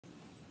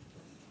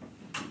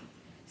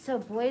So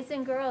boys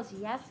and girls,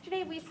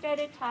 yesterday we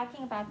started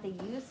talking about the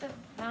use of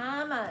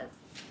commas.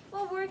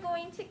 Well, we're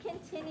going to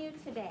continue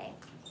today.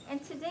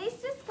 And today's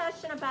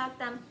discussion about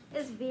them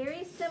is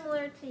very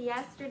similar to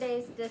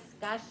yesterday's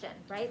discussion,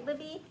 right,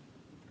 Libby?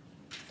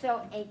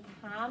 So a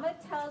comma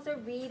tells a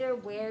reader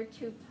where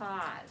to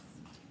pause.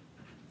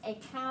 A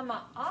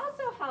comma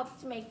also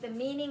helps to make the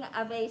meaning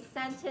of a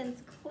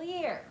sentence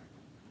clear.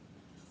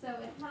 So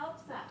it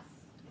helps us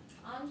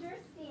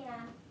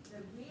understand the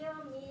real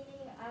meaning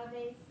of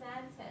a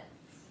sentence.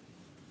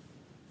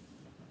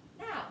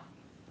 Now,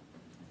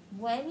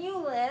 when you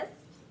list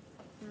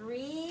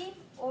 3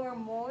 or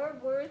more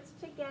words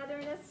together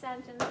in a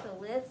sentence, the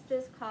list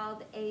is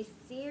called a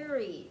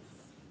series.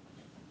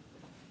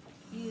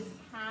 Use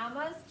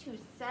commas to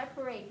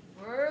separate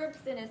verbs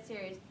in a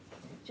series,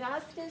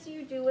 just as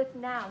you do with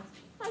nouns,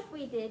 like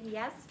we did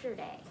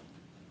yesterday.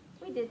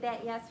 We did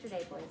that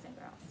yesterday, boys and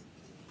girls.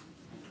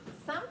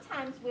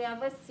 Sometimes we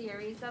have a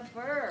series of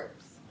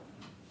verbs.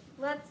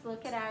 Let's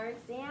look at our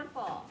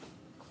example.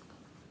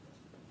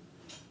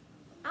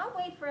 I'll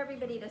wait for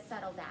everybody to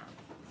settle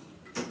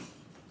down.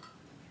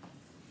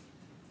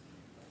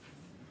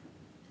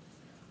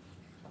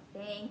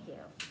 Thank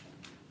you.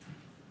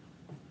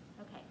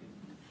 Okay.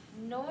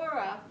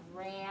 Nora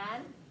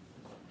ran,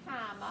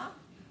 comma,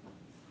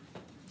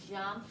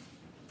 jumped,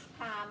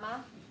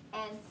 comma,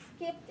 and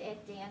skipped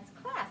at dance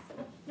class.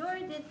 Nora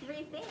did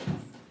 3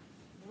 things.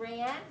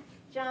 Ran,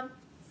 jumped,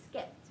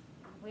 skipped.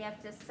 We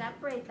have to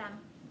separate them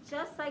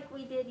just like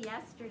we did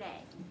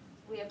yesterday.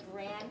 We have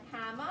ran,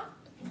 comma,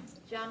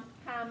 jumped,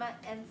 comma,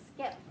 and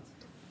skipped.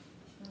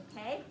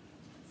 Okay?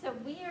 So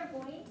we are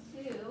going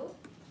to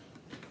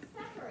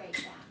separate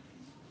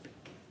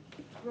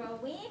them.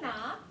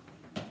 Rowena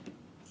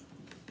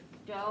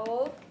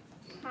dove,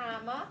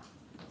 comma,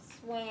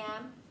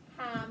 swam,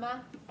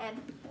 comma, and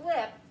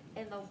flipped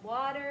in the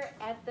water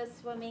at the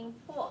swimming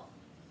pool.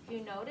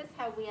 You notice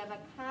how we have a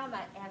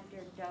comma after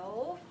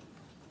dove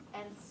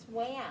and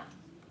swam.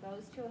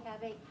 Those two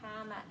have a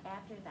comma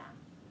after them.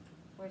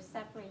 We're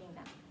separating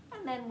them.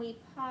 And then we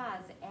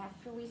pause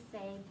after we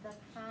say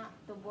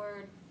the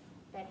word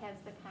that has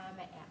the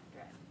comma after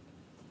it.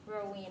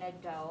 Rowena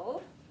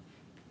dove,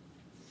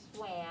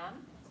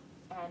 swam,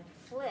 and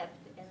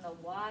flipped in the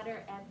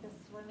water at the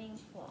swimming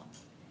pool.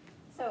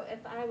 So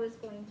if I was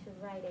going to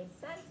write a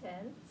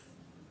sentence,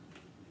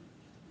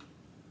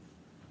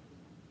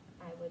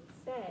 I would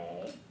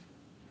say,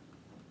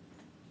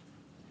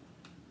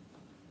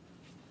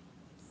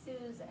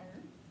 Susan,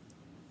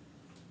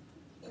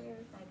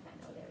 where's my pen?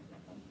 Oh, there's my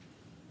pen.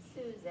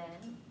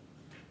 Susan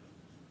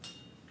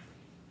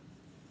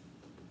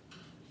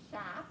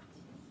shopped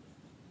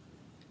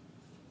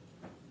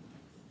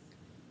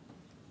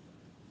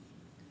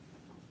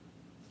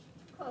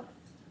cooked,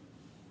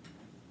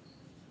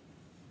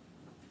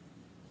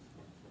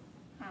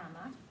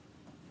 comma,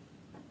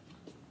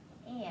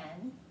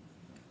 and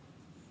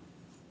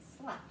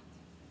slept.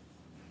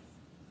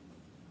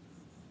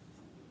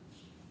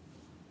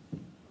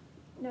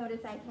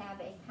 Notice I have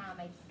a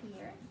comma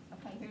here.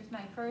 Okay, here's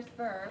my first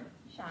verb,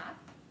 shop,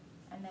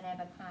 and then I have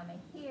a comma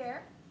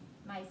here,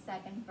 my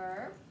second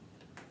verb,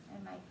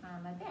 and my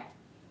comma there.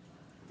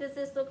 Does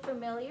this look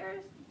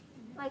familiar,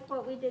 like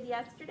what we did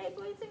yesterday,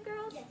 boys and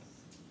girls? Yes.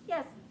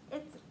 Yes,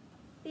 it's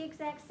the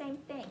exact same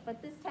thing,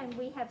 but this time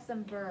we have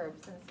some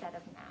verbs instead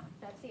of nouns.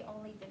 That's the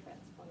only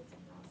difference, boys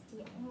and girls.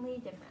 The only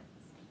difference.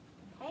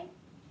 Okay?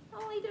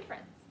 Only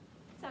difference.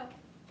 So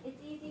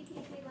it's easy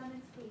peasy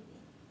lemon squeezy.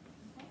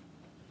 Okay?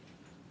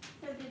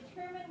 So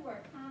determine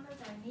where commas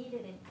are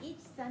needed in each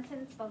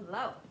sentence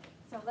below.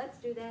 So let's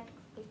do that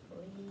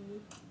quickly.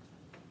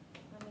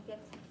 Let me get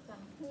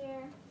some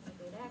here. I'll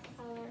do that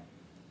color.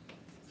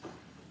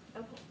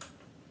 Okay.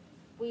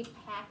 We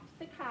packed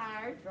the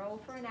car,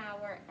 drove for an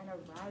hour, and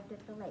arrived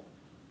at the lake.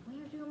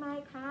 Where do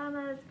my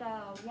commas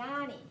go?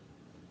 Yanni?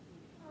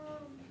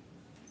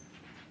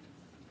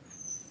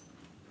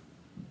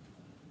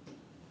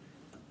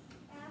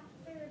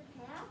 After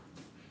pack.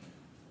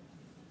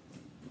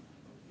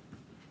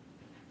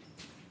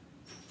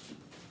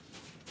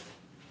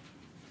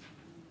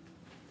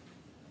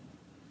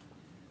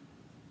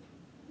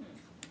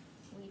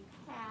 We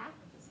packed.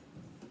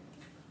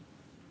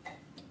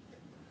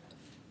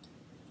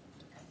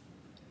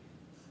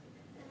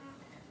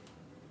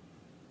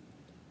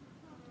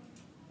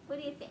 What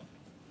do you think?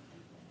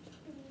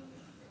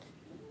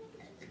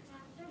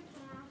 After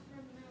pack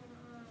and then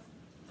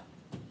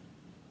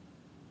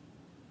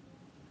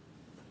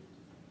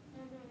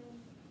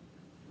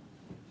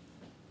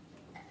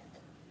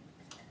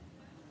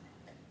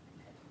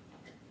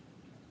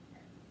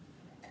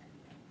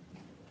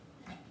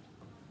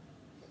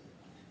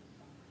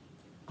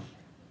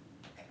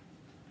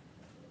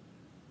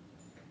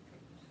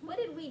What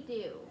did we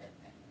do?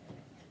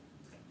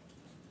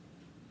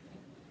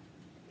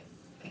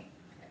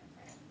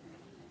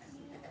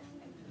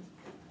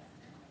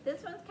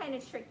 This one's kind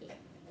of tricky.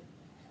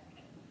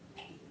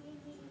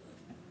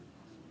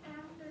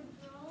 after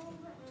drove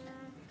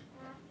and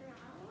after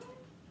hour.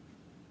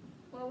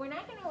 Well, we're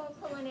not going to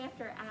pull in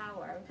after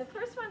hour. The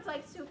first one's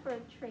like super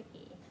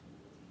tricky.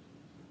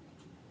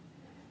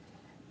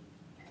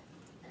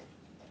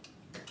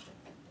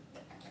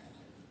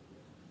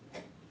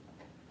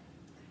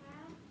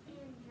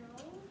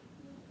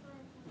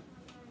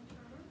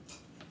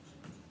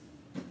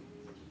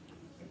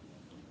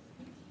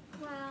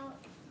 Well,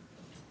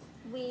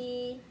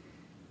 we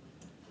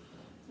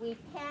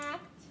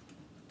packed.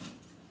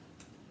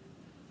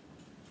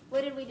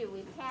 What did we do?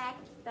 We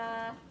packed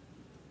the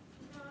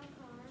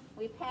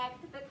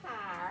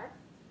car.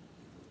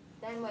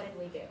 Then what did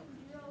we do?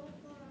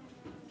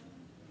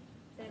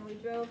 Then we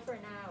drove for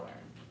an hour.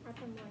 How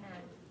come we're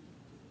not?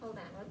 Hold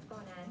on, what's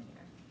going on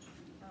here?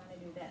 I want to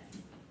do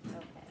this.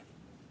 Okay.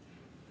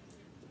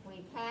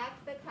 We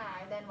packed the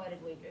car, then what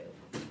did we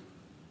do?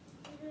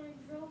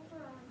 Drove for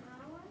an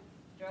hour.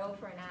 Drove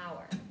for an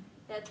hour.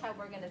 That's how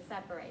we're going to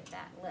separate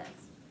that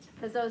list.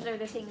 Because those are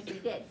the things we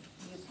did.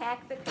 You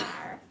packed the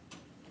car,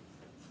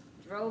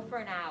 drove for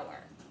an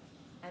hour,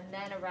 and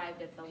then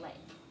arrived at the lake.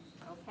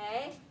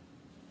 Okay?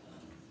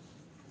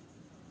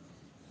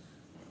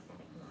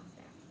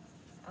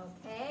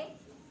 Okay?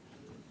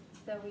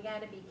 So we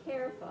got to be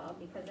careful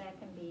because that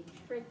can be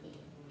tricky.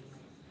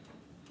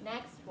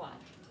 Next one.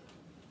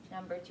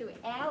 Number 2.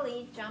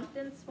 Allie jumped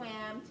and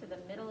swam to the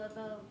middle of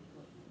the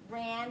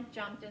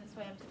jumped and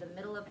swam to the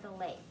middle of the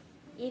lake.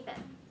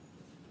 Ethan.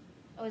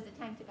 Oh, is it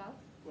time to go?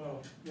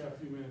 Well, yeah, a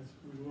few minutes.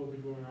 We will be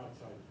going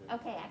outside today.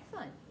 Okay,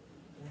 excellent.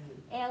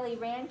 Allie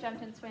ran,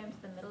 jumped, and swam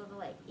to the middle of the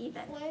lake.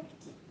 Ethan.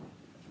 Flipped.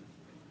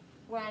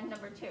 We're on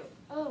number 2.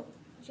 Oh,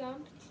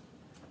 jumped.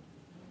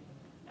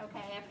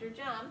 Okay, after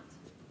jumped.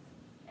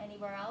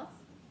 Anywhere else?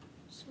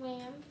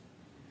 Swam.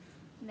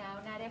 No,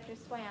 not after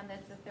swam.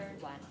 That's the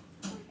third one.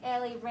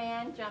 Allie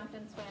ran, jumped,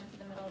 and swam to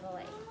the middle of the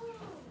lake.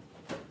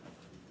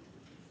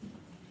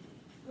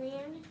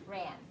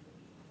 Ran.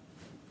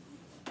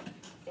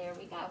 There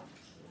we go.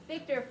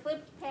 Victor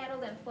flipped,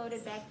 paddled, and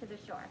floated back to the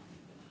shore.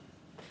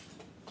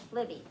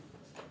 Libby.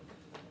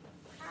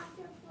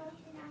 After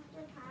flipped and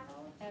after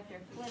paddled. After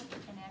flipped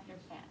and after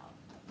paddled.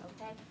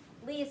 Okay.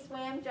 Lee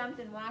swam, jumped,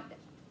 and walked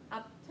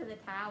up to the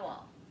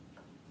towel.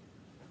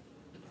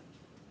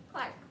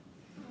 Clark.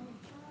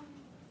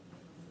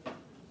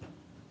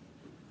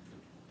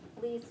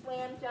 Lee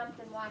swam, jumped,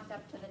 and walked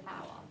up to the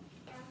towel.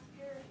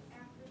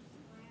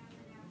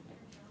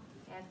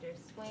 After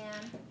swam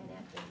and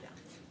after jumped.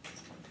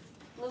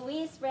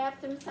 Luis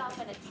wrapped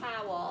himself in a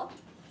towel,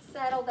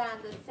 settled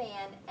on the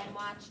sand, and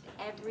watched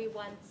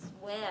everyone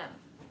swim.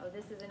 Oh,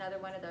 this is another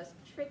one of those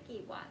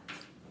tricky ones.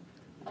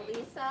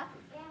 Elisa?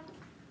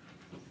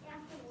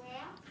 After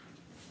raft.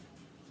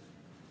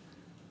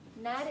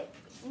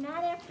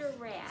 Not after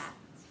raft.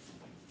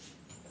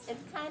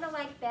 It's kind of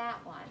like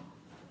that one.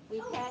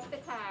 We packed the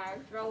car,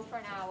 drove for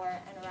an hour,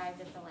 and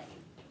arrived at the lake.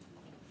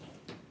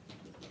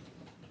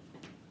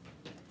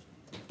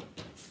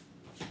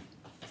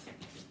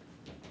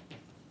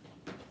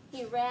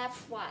 He wrapped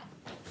what?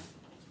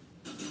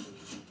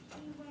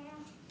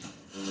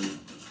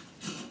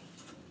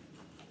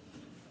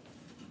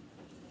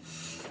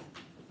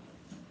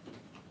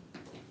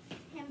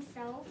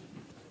 Himself.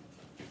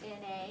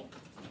 In a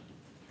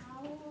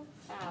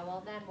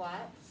towel. Then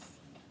what?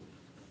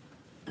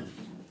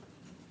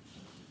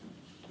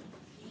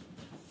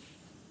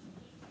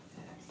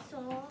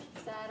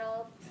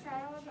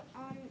 Settled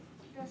on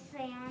the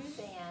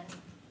sand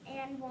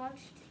and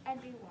watched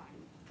everyone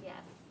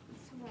Yes.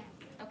 swim.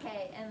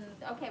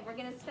 Okay, we're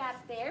gonna stop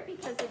there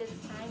because it is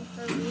time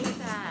for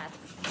recess.